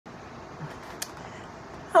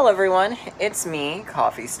Hello everyone, it's me,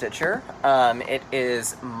 Coffee Stitcher. It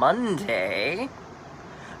is Monday.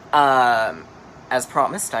 As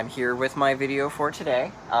promised, I'm here with my video for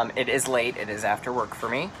today. It is late, it is after work for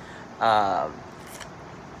me.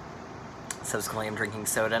 Subsequently, I'm drinking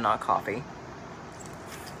soda, not coffee.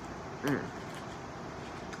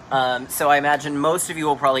 So I imagine most of you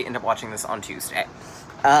will probably end up watching this on Tuesday.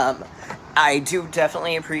 I do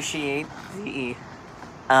definitely appreciate the,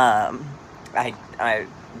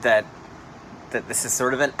 that this is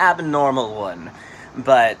sort of an abnormal one,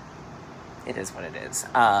 but it is what it is.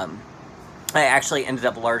 I actually ended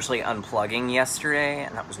up largely unplugging yesterday,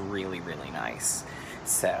 and that was really, really nice.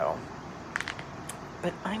 So,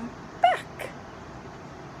 but I'm back.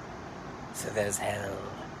 So there's hell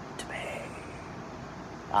to pay.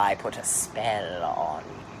 I put a spell on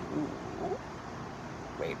you.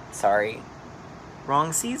 Wait, sorry.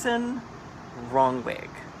 Wrong season, wrong wig,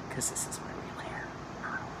 because this is my real hair,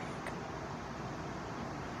 not a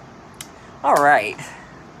wig. Alright.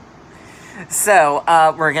 So,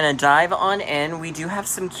 we're gonna dive on in. We do have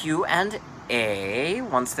some Q&A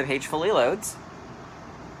once the page fully loads.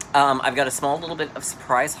 I've got a small little bit of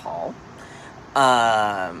surprise haul,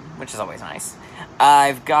 which is always nice.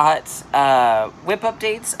 I've got whip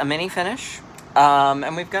updates, a mini finish,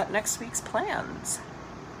 and we've got next week's plans.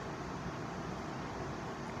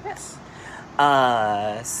 Yes.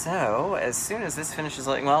 So, as soon as this finishes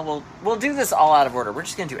loading, well, we'll do this all out of order. We're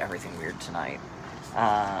just gonna do everything weird tonight.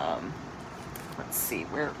 Let's see,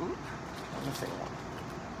 where, oop, I'm missing one.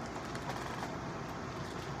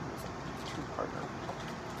 Two-parter.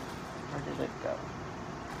 Where did it go?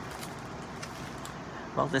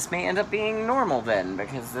 Well, this may end up being normal then,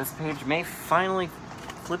 because this page may finally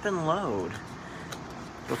flip and load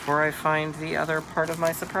before I find the other part of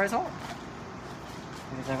my surprise haul.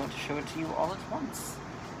 Because I want to show it to you all at once.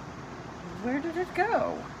 Where did it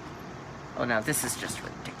go? Oh, now this is just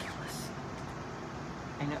ridiculous.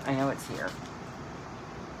 I know it's here.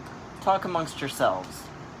 Talk amongst yourselves.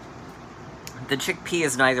 The chickpea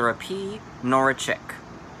is neither a pea nor a chick.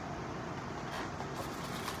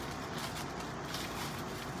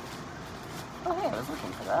 Oh, hey, I was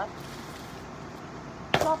looking for that.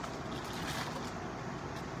 Plop.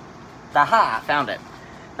 Aha! Found it.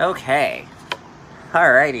 Okay.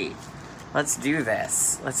 Alrighty. Let's do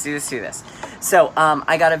this. Let's do this. So,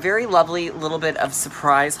 I got a very lovely little bit of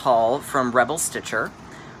surprise haul from Rebel Stitcher.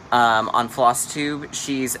 On FlossTube.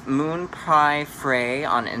 She's Moon Pie Frey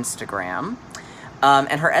on Instagram.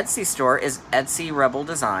 And her Etsy store is Etsy Rebel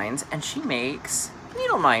Designs, and she makes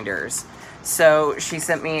needle minders. So she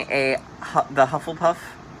sent me the Hufflepuff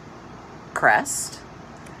crest,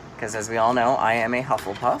 because as we all know, I am a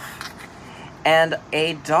Hufflepuff, and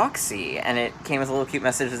a Doxy, and it came with a little cute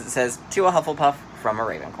message that says, "To a Hufflepuff from a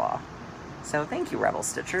Ravenclaw." So thank you, Rebel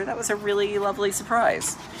Stitcher. That was a really lovely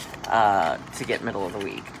surprise to get middle of the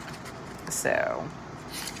week. So,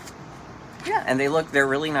 yeah, and they're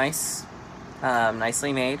really nice,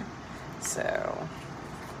 nicely made. So,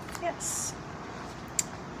 yes.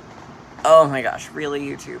 Oh my gosh, really,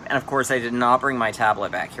 YouTube? And of course, I did not bring my tablet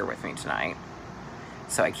back here with me tonight.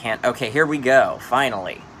 So I can't, okay, here we go,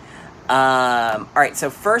 finally. Alright, so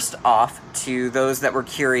first off, to those that were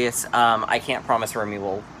curious, I can't promise Remy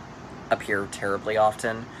will appear terribly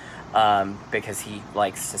often, because he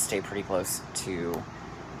likes to stay pretty close to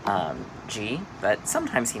G, but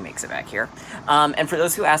sometimes he makes it back here. And for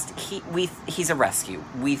those who asked, he's a rescue.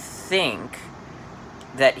 We think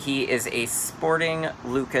that he is a sporting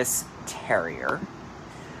Lucas Terrier,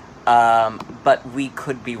 but we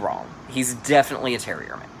could be wrong. He's definitely a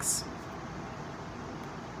terrier mix.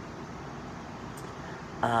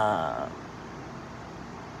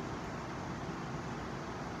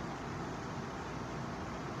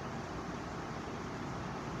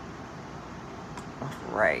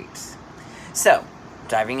 Right. So,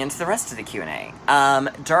 diving into the rest of the Q&A.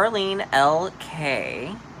 Darlene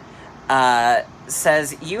LK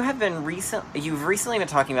says, you've recently been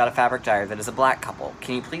talking about a fabric dyer that is a black couple.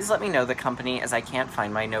 Can you please let me know the company, as I can't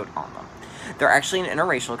find my note on them? They're actually an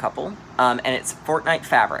interracial couple, and it's Fortnite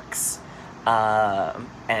Fabrics. And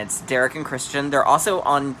it's Derek and Christian. They're also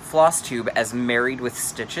on FlossTube as Married with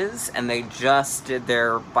Stitches, and they just did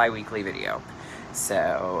their bi-weekly video.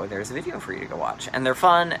 So there's a video for you to go watch. And they're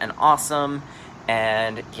fun and awesome,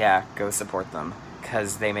 and yeah, go support them,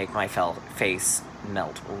 because they make my face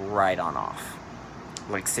melt right on off.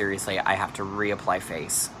 Like, seriously, I have to reapply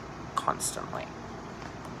face constantly.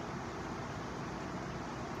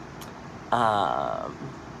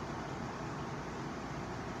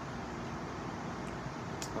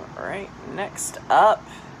 Alright, next up.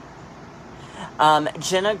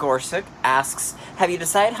 Jenna Gorsuch asks, have you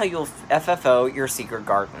decided how you'll FFO your secret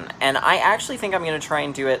garden? And I actually think I'm going to try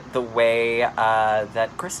and do it the way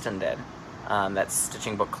that Kristen did. That's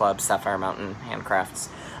Stitching Book Club, Sapphire Mountain Handcrafts.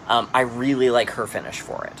 I really like her finish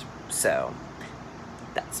for it. So,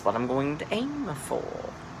 that's what I'm going to aim for.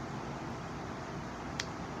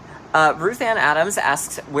 Ruth Ann Adams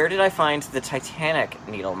asks, where did I find the Titanic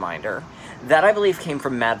needle minder? That, I believe, came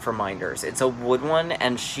from Mad for Minders. It's a wood one,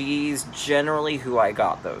 and she's generally who I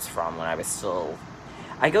got those from when I was still...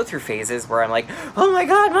 I go through phases where I'm like, oh my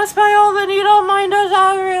god, must buy all the needle minders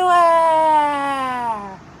everywhere!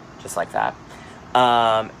 Just like that.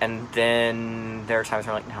 And then there are times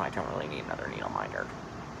where I'm like, no, I don't really need another needle minder.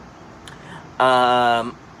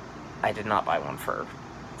 I did not buy one for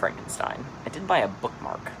Frankenstein. I did buy a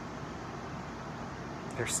bookmark.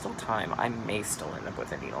 There's still time. I may still end up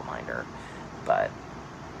with a needle minder, but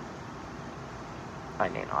I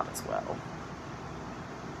may not as well.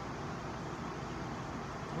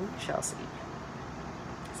 We shall see.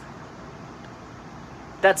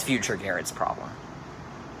 That's future Garrett's problem.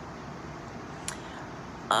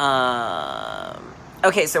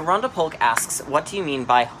 Okay, so Rhonda Polk asks, what do you mean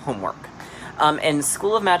by homework? In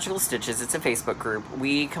School of Magical Stitches, it's a Facebook group,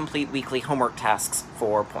 we complete weekly homework tasks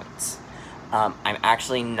for points. I'm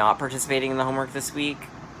actually not participating in the homework this week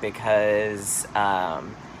because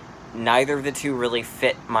neither of the two really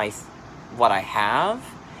fit what I have,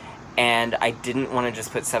 and I didn't want to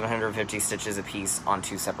just put 750 stitches apiece on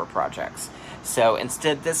 2 separate projects. So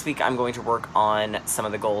instead, this week I'm going to work on some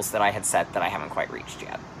of the goals that I had set that I haven't quite reached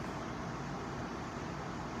yet.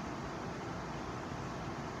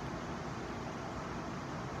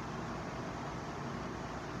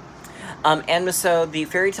 And so the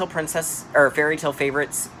Fairy Tale Princess, or Fairy Tale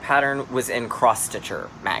Favorites pattern was in Cross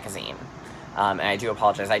Stitcher magazine. And I do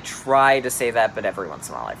apologize. I try to say that, but every once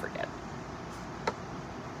in a while I forget.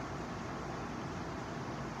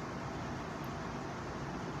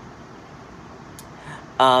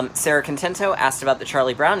 Sarah Contento asked about the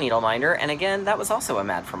Charlie Brown needle minder, and again, that was also a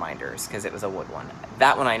Mad for Minders, because it was a wood one.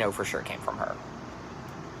 That one I know for sure came from her.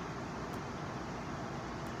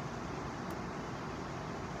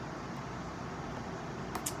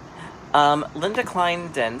 Linda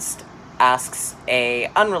Klein-Denst asks a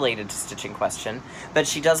unrelated to stitching question, but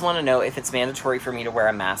she does want to know if it's mandatory for me to wear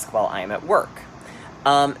a mask while I am at work.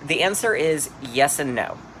 The answer is yes and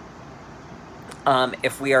no.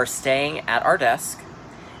 If we are staying at our desk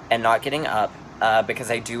and not getting up,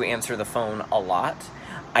 because I do answer the phone a lot,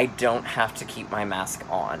 I don't have to keep my mask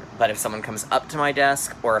on. But if someone comes up to my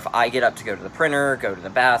desk, or if I get up to go to the printer, go to the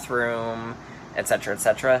bathroom,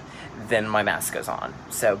 etc., then my mask goes on.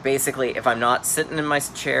 So basically, if I'm not sitting in my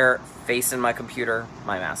chair, facing my computer,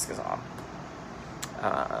 my mask is on.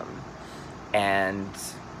 And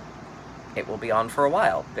it will be on for a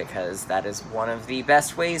while, because that is one of the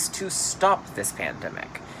best ways to stop this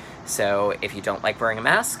pandemic. So if you don't like wearing a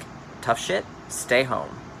mask, tough shit, stay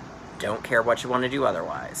home. Don't care what you want to do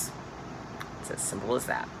otherwise. It's as simple as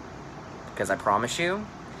that. Because I promise you,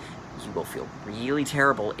 you will feel really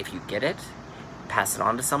terrible if you get it, pass it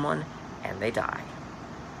on to someone, and they die.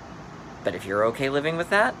 But if you're okay living with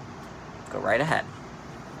that, go right ahead.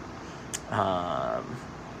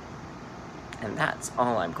 And that's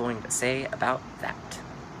all I'm going to say about that.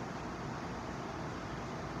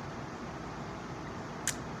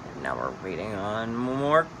 And now we're waiting on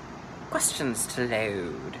more questions to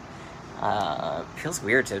load. Feels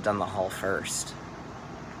weird to have done the haul first.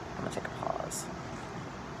 I'm gonna take a pause.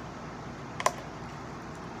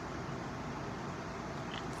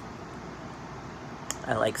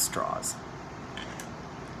 I like straws.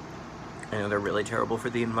 I know they're really terrible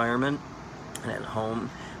for the environment, and at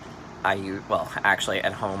home, at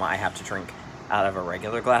home I have to drink out of a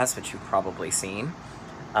regular glass, which you've probably seen,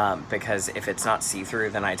 because if it's not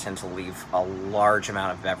see-through, then I tend to leave a large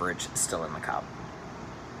amount of beverage still in the cup.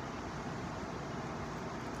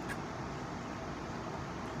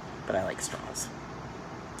 But I like straws.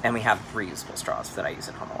 And we have reusable straws that I use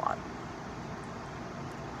at home a lot.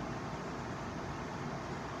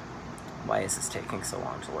 Why is this taking so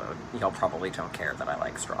long to load? Y'all probably don't care that I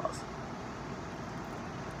like straws.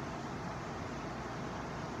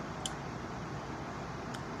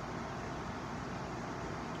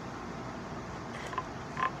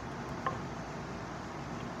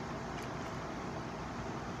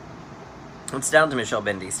 It's down to Michelle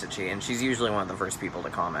Bendy Stitchy, and she's usually one of the first people to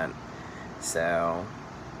comment, so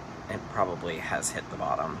it probably has hit the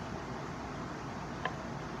bottom.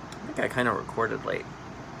 I think I kind of recorded late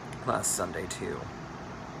last Sunday, too.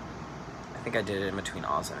 I think I did it in between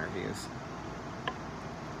Oz interviews.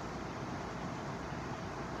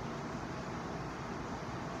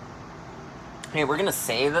 Okay, we're gonna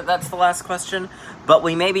say that that's the last question, but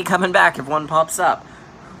we may be coming back if one pops up.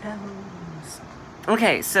 Who knows?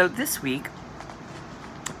 Okay, so this week,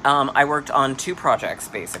 I worked on 2 projects,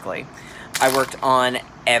 basically. I worked on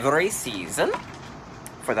Every Season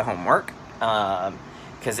for the homework,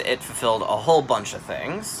 because it fulfilled a whole bunch of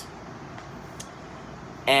things.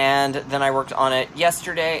 And then I worked on it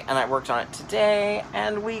yesterday, and I worked on it today,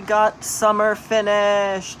 and we got summer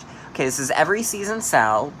finished! Okay, this is Every Season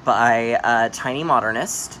Sal by Tiny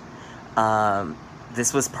Modernist.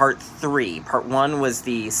 This was part 3. Part 1 was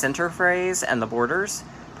the center phrase and the borders.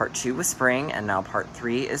 Part 2 was spring, and now part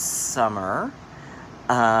 3 is summer.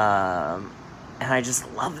 And I just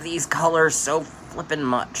love these colors so flippin'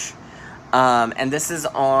 much. And this is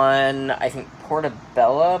on, I think,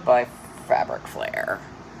 Portobello by Fabric Flare.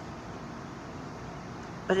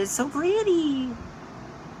 But it's so pretty!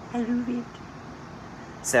 I love it.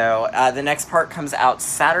 So, the next part comes out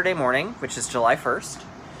Saturday morning, which is July 1st.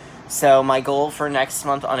 So, my goal for next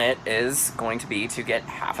month on it is going to be to get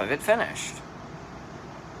half of it finished.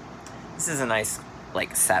 This is a nice,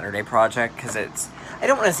 like, Saturday project, because it's... I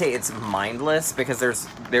don't want to say it's mindless, because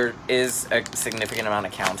there is a significant amount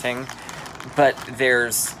of counting, but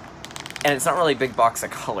there's... And it's not really a big box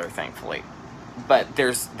of color, thankfully. But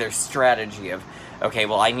there's strategy of, okay,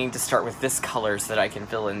 well, I need to start with this color so that I can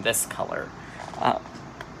fill in this color.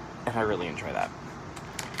 And I really enjoy that.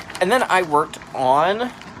 And then I worked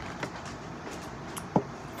on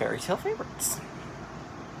Fairy Tale Favorites.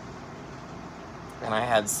 And I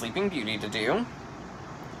had Sleeping Beauty to do.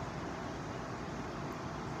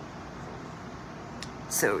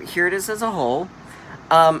 So here it is as a whole.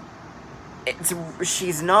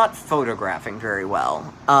 She's not photographing very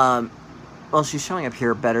well. Well, she's showing up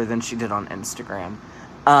here better than she did on Instagram.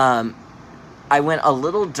 I went a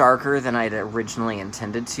little darker than I'd originally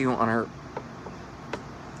intended to on her...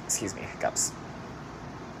 Excuse me, hiccups.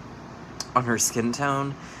 On her skin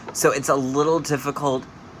tone. So it's a little difficult,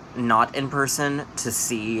 not in person, to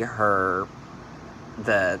see her...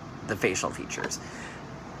 the facial features.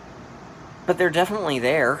 But they're definitely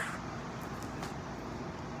there.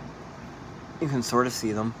 You can sort of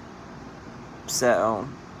see them. So...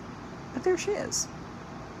 But there she is.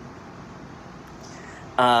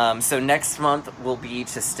 So next month will be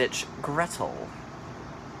to stitch Gretel.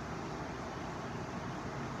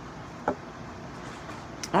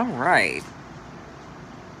 Alright.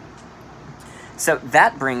 So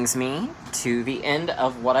that brings me to the end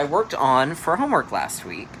of what I worked on for homework last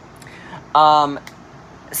week. Some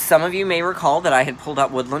of you may recall that I had pulled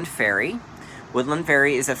out Woodland Fairy. Woodland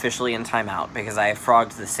Fairy is officially in timeout because I have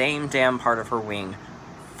frogged the same damn part of her wing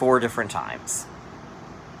 4 different times.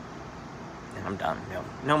 And I'm done.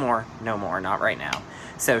 No more, not right now.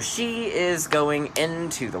 So she is going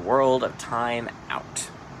into the world of time out.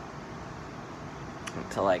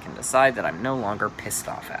 Until I can decide that I'm no longer pissed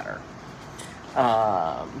off at her.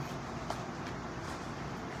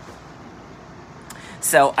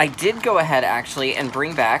 So I did go ahead, actually, and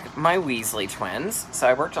bring back my Weasley twins. So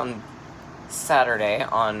I worked on Saturday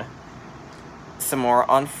on some more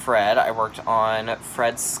on Fred. I worked on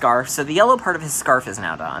Fred's scarf. So the yellow part of his scarf is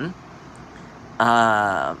now done.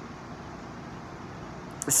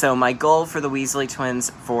 So my goal for the Weasley twins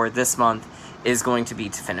for this month is going to be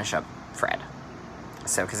to finish up Fred.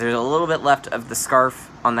 So, because there's a little bit left of the scarf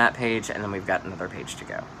on that page, and then we've got another page to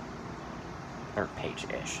go. Or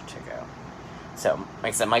page-ish to go. So, like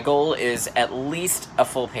I said, my goal is at least a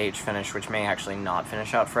full page finish, which may actually not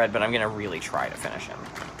finish out Fred, but I'm going to really try to finish him.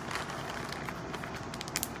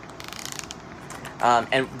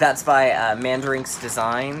 And that's by Mandarinx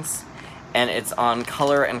Designs, and it's on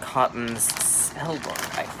Color and Cotton's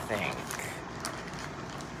Spellbook, I think.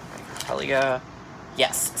 I can tell ya.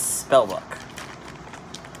 Yes, Spellbook.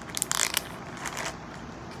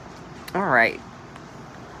 Alright.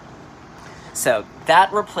 So,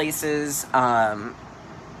 that replaces, well,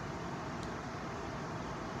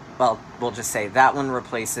 we'll just say that one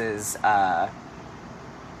replaces, well,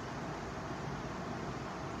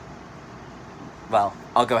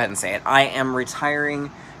 I'll go ahead and say it. I am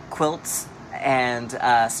retiring Quilts and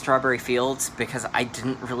Strawberry Fields because I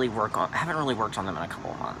haven't really worked on them in a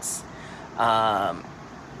couple of months.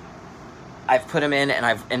 I've put them in and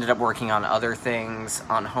I've ended up working on other things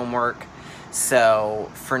on homework.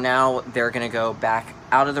 So for now, they're going to go back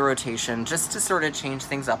out of the rotation just to sort of change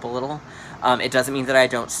things up a little. It doesn't mean that I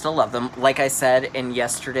don't still love them. Like I said in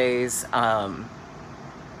yesterday's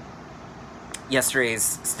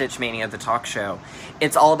Stitch Mania, the talk show,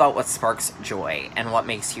 it's all about what sparks joy and what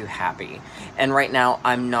makes you happy. And right now,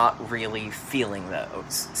 I'm not really feeling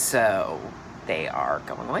those. So they are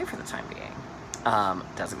going away for the time being.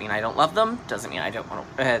 Doesn't mean I don't love them. Doesn't mean I don't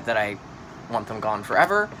want that I want them gone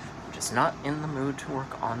forever. I'm just not in the mood to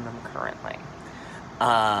work on them currently.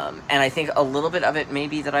 And I think a little bit of it may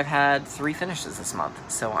be that I've had 3 finishes this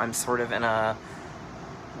month, so I'm sort of in a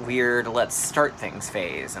weird let's start things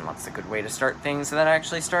phase. And what's a good way to start things without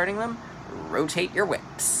actually starting them? Rotate your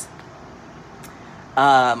whips.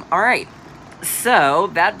 Alright, so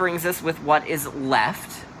that brings us with what is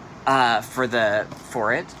left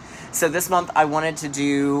for it. So this month I wanted to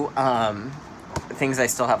do things I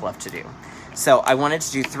still have left to do. So I wanted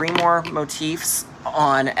to do 3 more motifs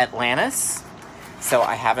on Atlantis. So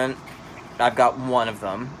I've got 1 of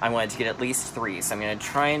them. I wanted to get at least 3, so I'm going to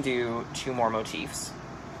try and do 2 more motifs.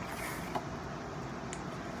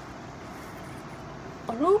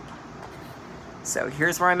 Bloop. So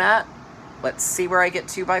here's where I'm at. Let's see where I get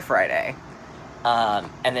to by Friday. And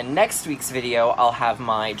then next week's video, I'll have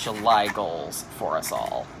my July goals for us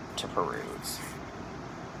all to peruse.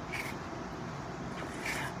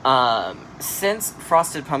 Since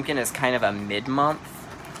Frosted Pumpkin is kind of a mid-month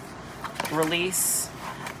release,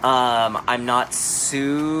 I'm not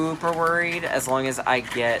super worried as long as I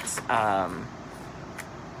get the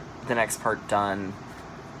next part done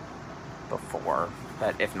before,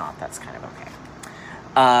 but if not, that's kind of okay.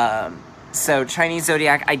 So Chinese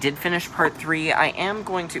Zodiac, I did finish part 3. I am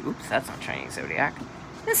going to, oops, that's not Chinese Zodiac.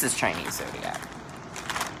 This is Chinese Zodiac.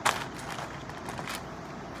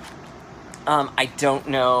 I don't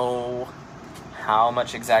know how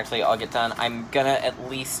much exactly I'll get done. I'm gonna at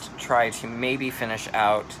least try to maybe finish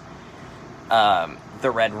out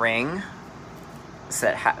the Red Ring,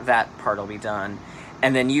 so that part will be done.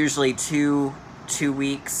 And then usually two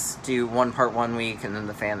weeks, do 1 part 1 week, and then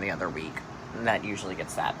the fan the other week. And that usually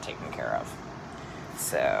gets that taken care of.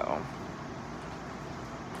 So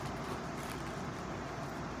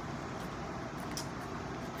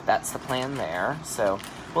that's the plan there. So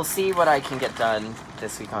we'll see what I can get done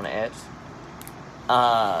this week on it.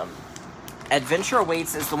 Adventure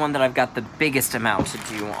Awaits is the one that I've got the biggest amount to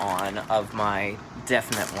do on of my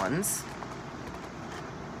definite ones.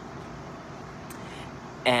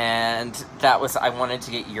 And that was, I wanted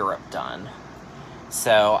to get Europe done.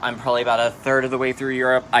 So I'm probably about 1/3 of the way through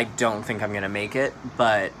Europe. I don't think I'm going to make it,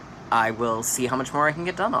 but I will see how much more I can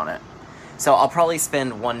get done on it. So I'll probably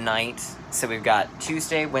spend 1 night. So we've got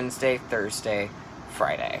Tuesday, Wednesday, Thursday,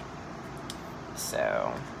 Friday.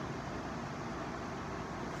 So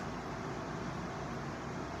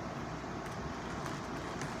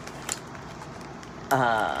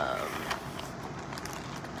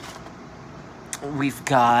we've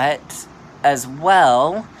got as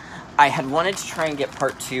well, I had wanted to try and get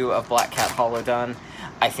part 2 of Black Cat Hollow done.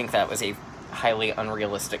 I think that was a highly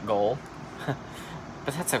unrealistic goal.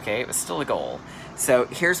 But that's okay, it was still a goal. So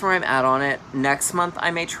here's where I'm at on it. Next month I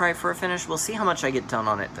may try for a finish. We'll see how much I get done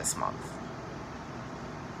on it this month.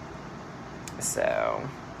 So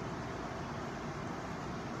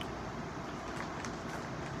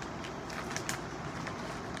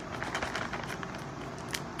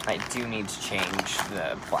I do need to change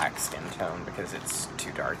the black skin tone because it's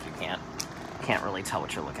too dark. You can't really tell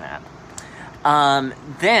what you're looking at.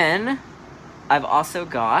 Then I've also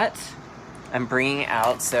got, I'm bringing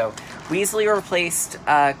out, so Weasley replaced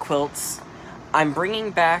quilts. I'm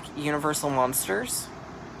bringing back Universal Monsters.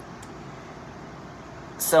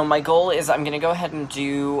 So my goal is I'm going to go ahead and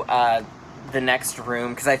do the next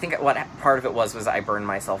room, because I think what part of it was I burned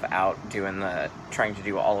myself out trying to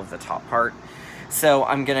do all of the top part. So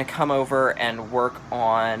I'm going to come over and work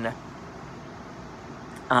on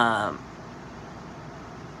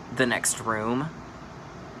the next room.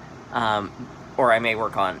 Or I may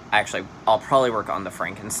work on, actually, I'll probably work on the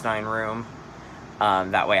Frankenstein room.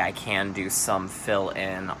 That way I can do some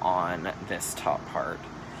fill-in on this top part.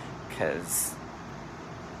 Because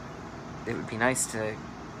it would be nice to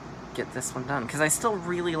get this one done. Because I still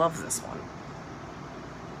really love this one.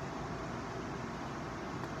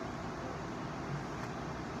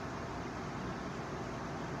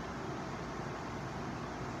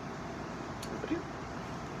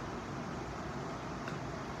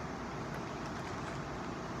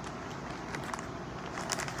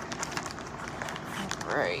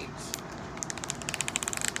 Right.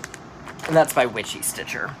 And that's by Witchy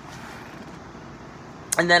Stitcher.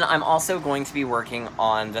 And then I'm also going to be working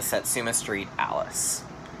on the Satsuma Street Alice.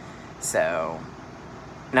 So,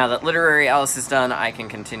 now that Literary Alice is done, I can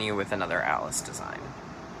continue with another Alice design.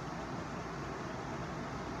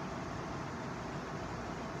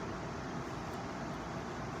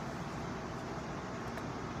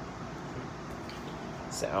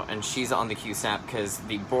 So, and she's on the Q-snap because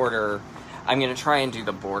the border, I'm going to try and do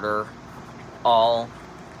the border all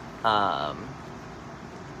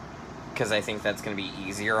because I think that's going to be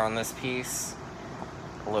easier on this piece,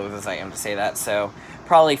 loath as I am to say that. So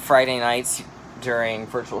probably Friday nights during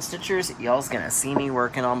Virtual Stitchers, y'all's going to see me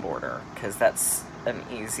working on border, because that's an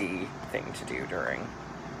easy thing to do during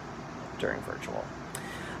Virtual.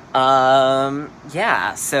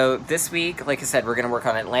 Yeah, so this week, like I said, we're going to work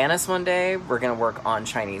on Atlantis one day, we're going to work on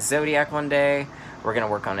Chinese Zodiac one day, we're going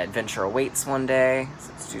to work on Adventure Awaits one day,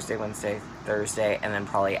 so it's Tuesday, Wednesday, Thursday, and then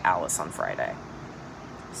probably Alice on Friday.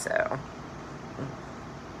 So,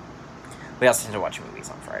 we also tend to watch movies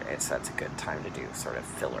on Friday, so that's a good time to do sort of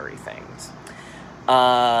fillery things.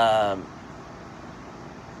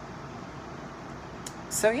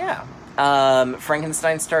 So yeah.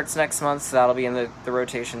 Frankenstein starts next month, so that'll be in the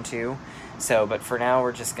rotation too. So, but for now,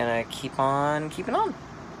 we're just gonna keep on keeping on.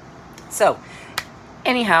 So,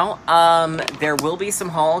 anyhow, there will be some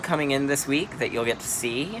haul coming in this week that you'll get to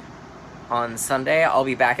see on Sunday. I'll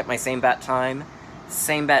be back at my same bat time,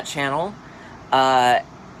 same bat channel.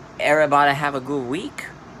 Everybody have a good week,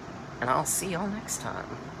 and I'll see y'all next time.